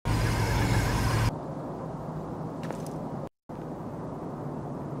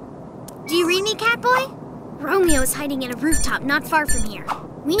see me, Catboy? Romeo's hiding in a rooftop not far from here.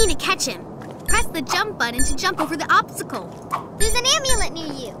 We need to catch him. Press the jump button to jump over the obstacle. There's an amulet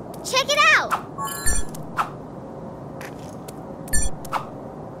near you. Check it out.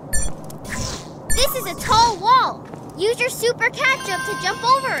 This is a tall wall. Use your super cat jump to jump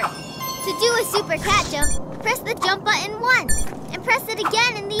over it. To do a super cat jump, press the jump button once and press it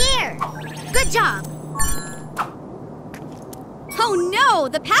again in the air. Good job. Oh no,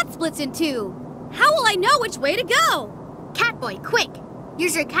 the path splits in two. How will I know which way to go? Catboy, quick!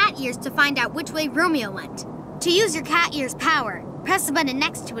 Use your cat ears to find out which way Romeo went. To use your cat ears' power, press the button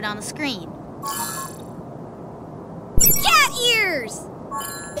next to it on the screen. Cat ears!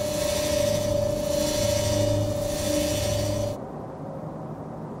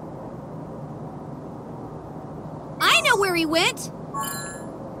 I know where he went.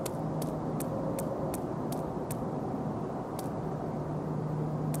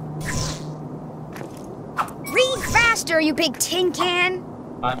 Read faster, you big tin can!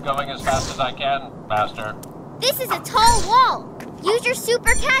 I'm going as fast as I can, Master. This is a tall wall. Use your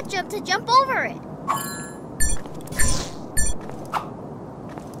super cat jump to jump over it.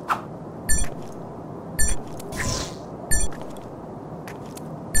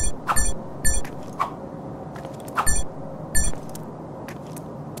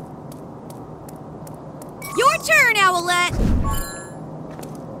 Your turn, Owlette!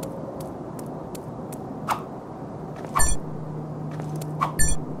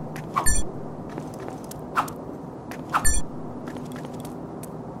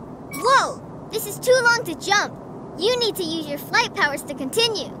 Whoa! This is too long to jump. You need to use your flight powers to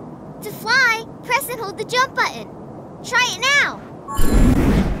continue. To fly, press and hold the jump button. Try it now!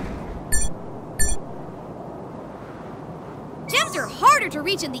 Gems are harder to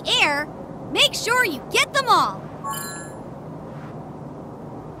reach in the air. Make sure you get them all.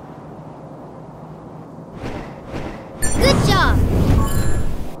 Good job!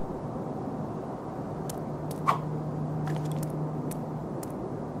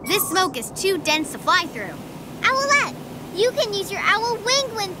 This smoke is too dense to fly through. Owlette, you can use your Owl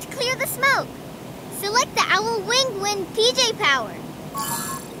Wing Wind to clear the smoke. Select the Owl Wing Wind PJ power.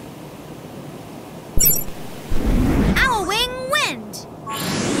 Owl Wing Wind!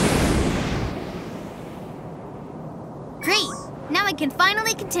 Great! Now I can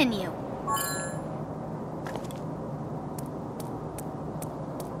finally continue.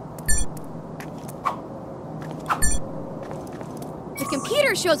 The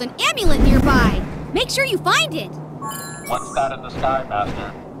computer shows an amulet nearby. Make sure you find it. What's that in the sky,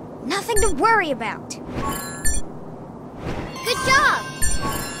 Master? Nothing to worry about. Good job!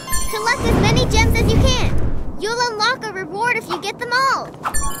 Collect as many gems as you can. You'll unlock a reward if you get them all.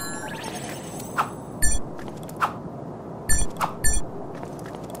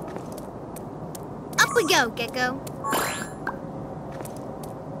 Up we go, Gekko.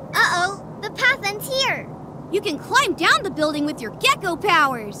 Uh-oh, the path ends here. You can climb down the building with your Gekko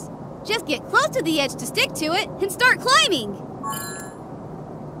powers. Just get close to the edge to stick to it and start climbing.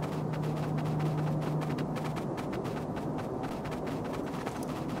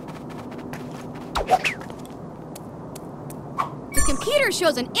 The computer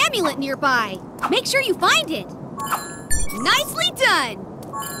shows an amulet nearby. Make sure you find it. Nicely done!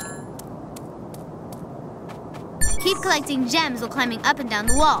 Keep collecting gems while climbing up and down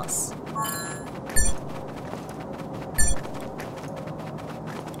the walls.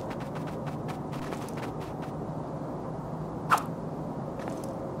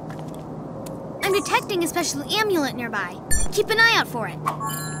 I'm detecting a special amulet nearby. Keep an eye out for it.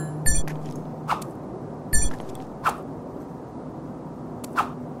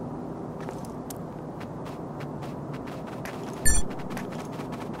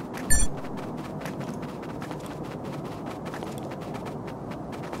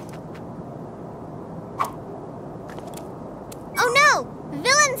 Oh no!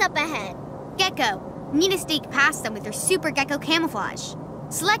 Villains up ahead! Gekko, need to sneak past them with your Super Gekko camouflage.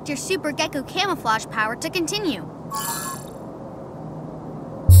 Select your Super Gekko camouflage power to continue.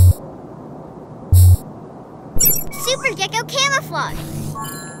 Super Gekko camouflage!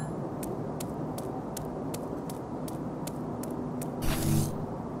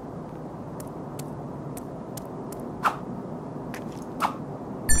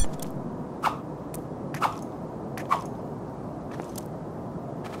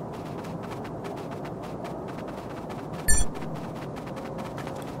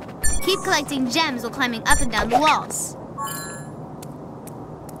 Keep collecting gems while climbing up and down the walls.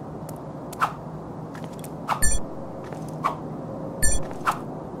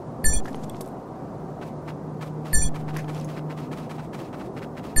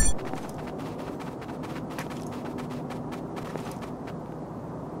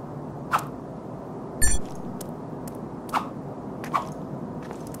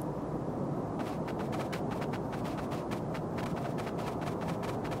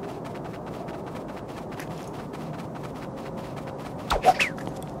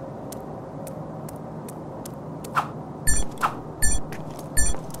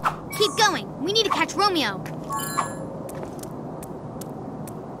 Keep going. We need to catch Romeo.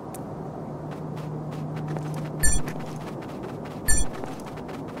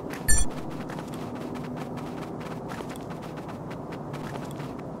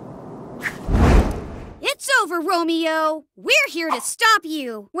 It's over, Romeo. We're here to stop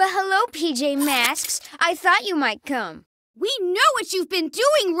you. Well, hello, PJ Masks. I thought you might come. We know what you've been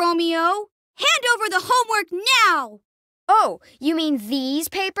doing, Romeo. Hand over the homework now. Oh, you mean these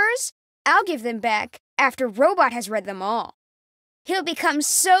papers? I'll give them back after Robot has read them all. He'll become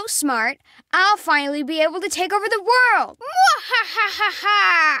so smart, I'll finally be able to take over the world.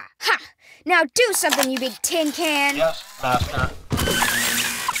 Mwahahaha! Ha! Now do something, you big tin can. Yes, Master.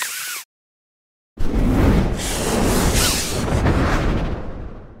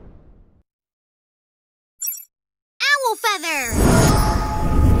 Owl feather!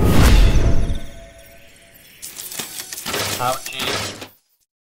 Ouchie.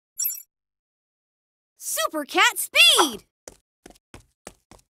 Super cat speed!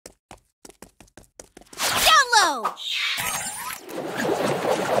 Yellow!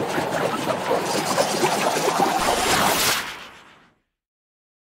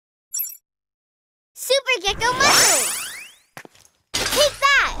 Super Gekko muscle! Take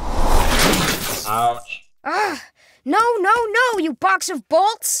that! Ouch. Ugh! No, you box of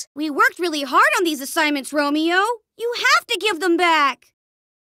bolts! We worked really hard on these assignments, Romeo. You have to give them back.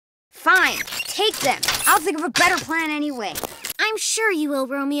 Fine, take them. I'll think of a better plan anyway. I'm sure you will,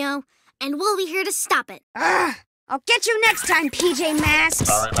 Romeo. And we'll be here to stop it. Ugh! I'll get you next time, PJ Masks.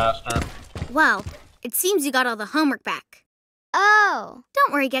 Sorry, Master. Well, it seems you got all the homework back. Oh.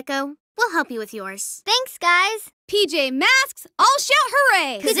 Don't worry, Gekko. We'll help you with yours. Thanks, guys. PJ Masks, all shout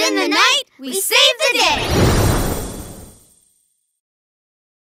hooray! 'Cause in the night, we save the day!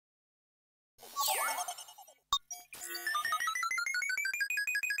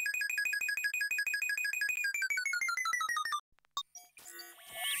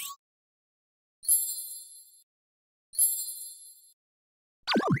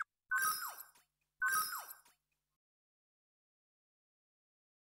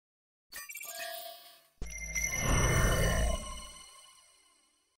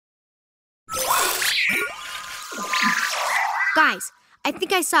 Guys, I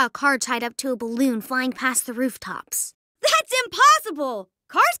think I saw a car tied up to a balloon flying past the rooftops. That's impossible!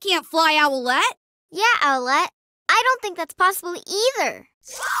 Cars can't fly, Owlette. Yeah, Owlette. I don't think that's possible either.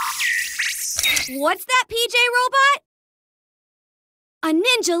 What's that, PJ Robot? A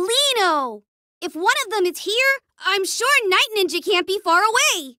Ninjalino! If one of them is here, I'm sure Night Ninja can't be far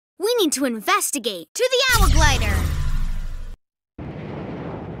away. We need to investigate. To the Owl Glider!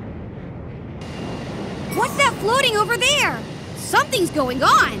 What's that floating over there? Something's going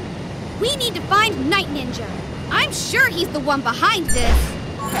on. We need to find Night Ninja. I'm sure he's the one behind this.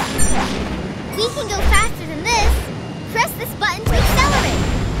 We can go faster than this. Press this button to accelerate.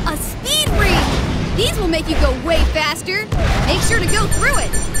 A speed ring! These will make you go way faster. Make sure to go through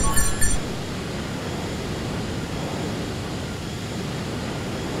it.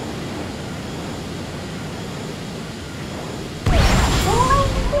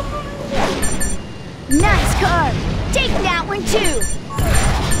 Nice car! Take that one too!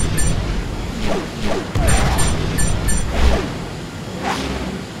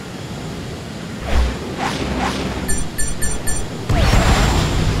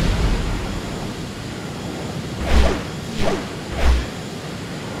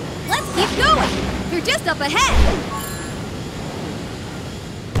 Let's keep going. They're just up ahead.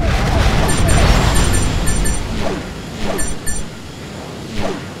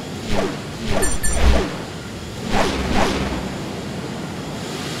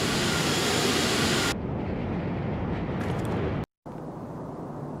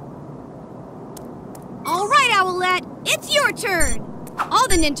 All right, Owlette, it's your turn. All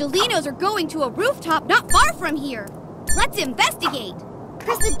the Ninjalinos are going to a rooftop not far from here. Let's investigate.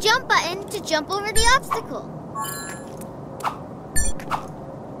 Press the jump button to jump over the obstacle.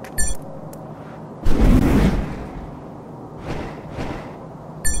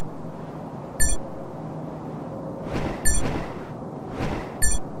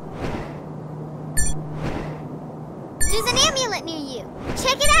 There's an amulet near you.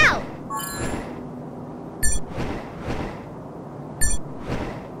 Check it out.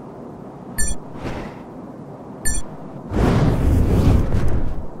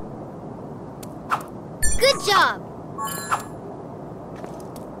 Good job.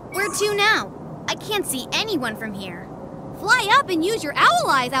 Where to now? I can't see anyone from here. Fly up and use your owl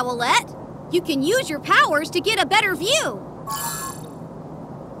eyes, Owlette. You can use your powers to get a better view.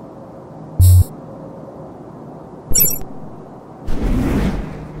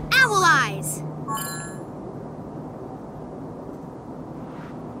 Owl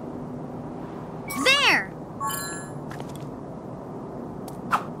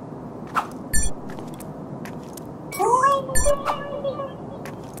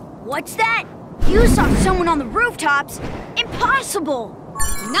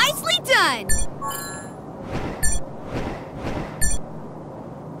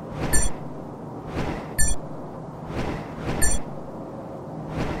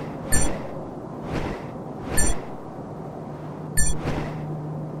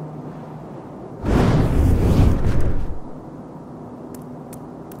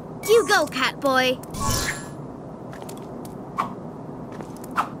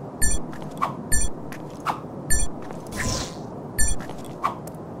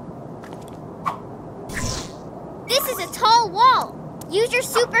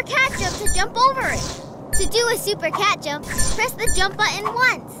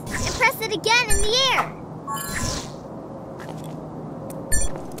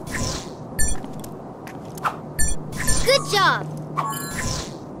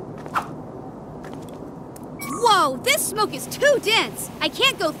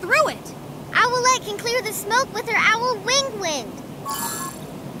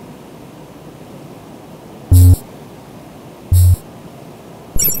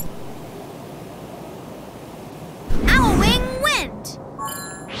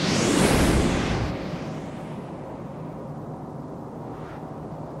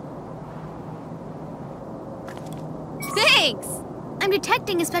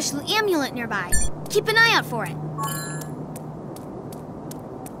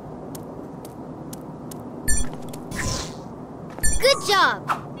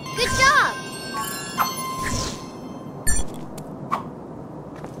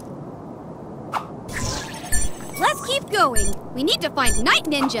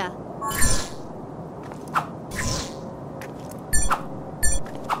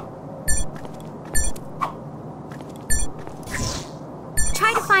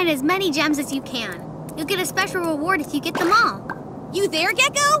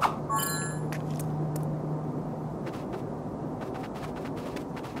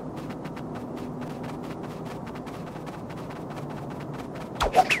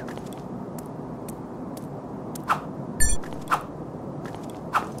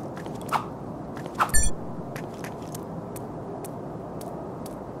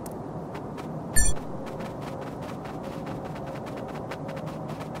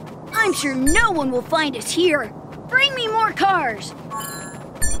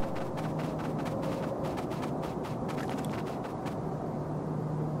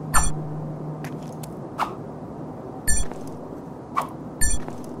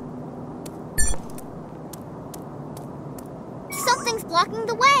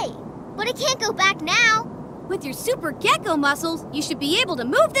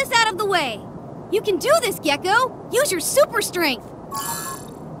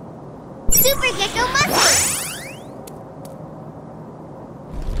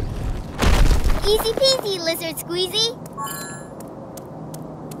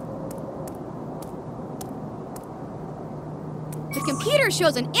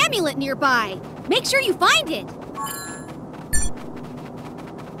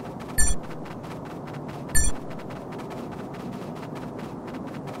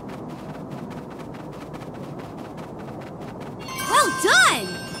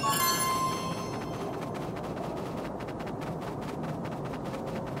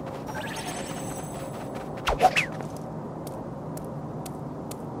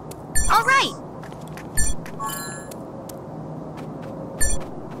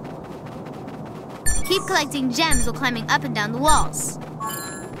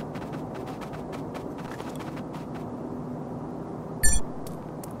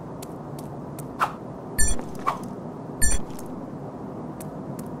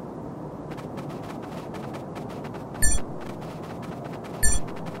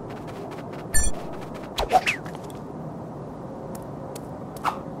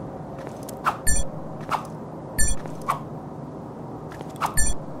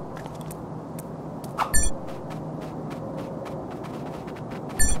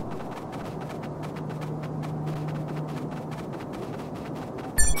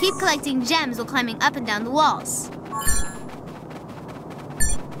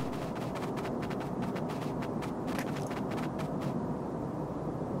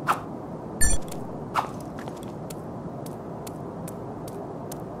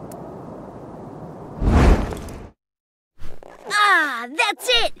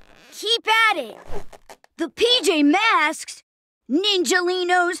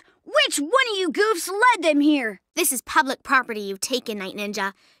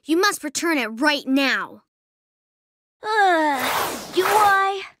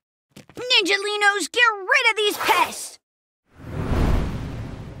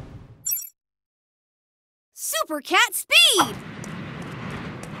Super Cat speed!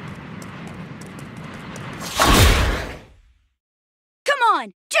 Come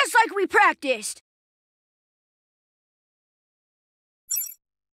on, just like we practiced.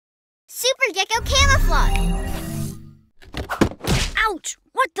 Super Gekko camouflage. Ouch!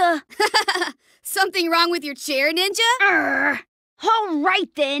 What the? Something wrong with your chair, Ninja? All right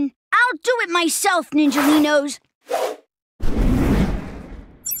then. I'll do it myself, Ninjalinos.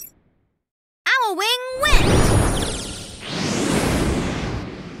 Owl Wing wins!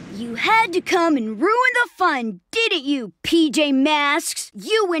 You had to come and ruin the fun, didn't you, PJ Masks?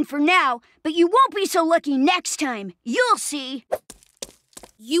 You win for now, but you won't be so lucky next time. You'll see.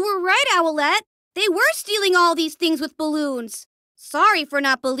 You were right, Owlette. They were stealing all these things with balloons. Sorry for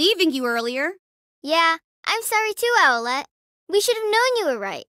not believing you earlier. Yeah, I'm sorry too, Owlette. We should have known you were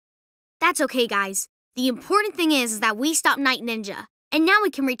right. That's okay, guys. The important thing is that we stopped Night Ninja, and now we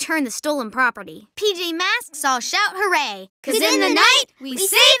can return the stolen property. PJ Masks all shout hooray! 'Cause in the night, we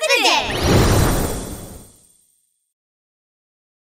save the day!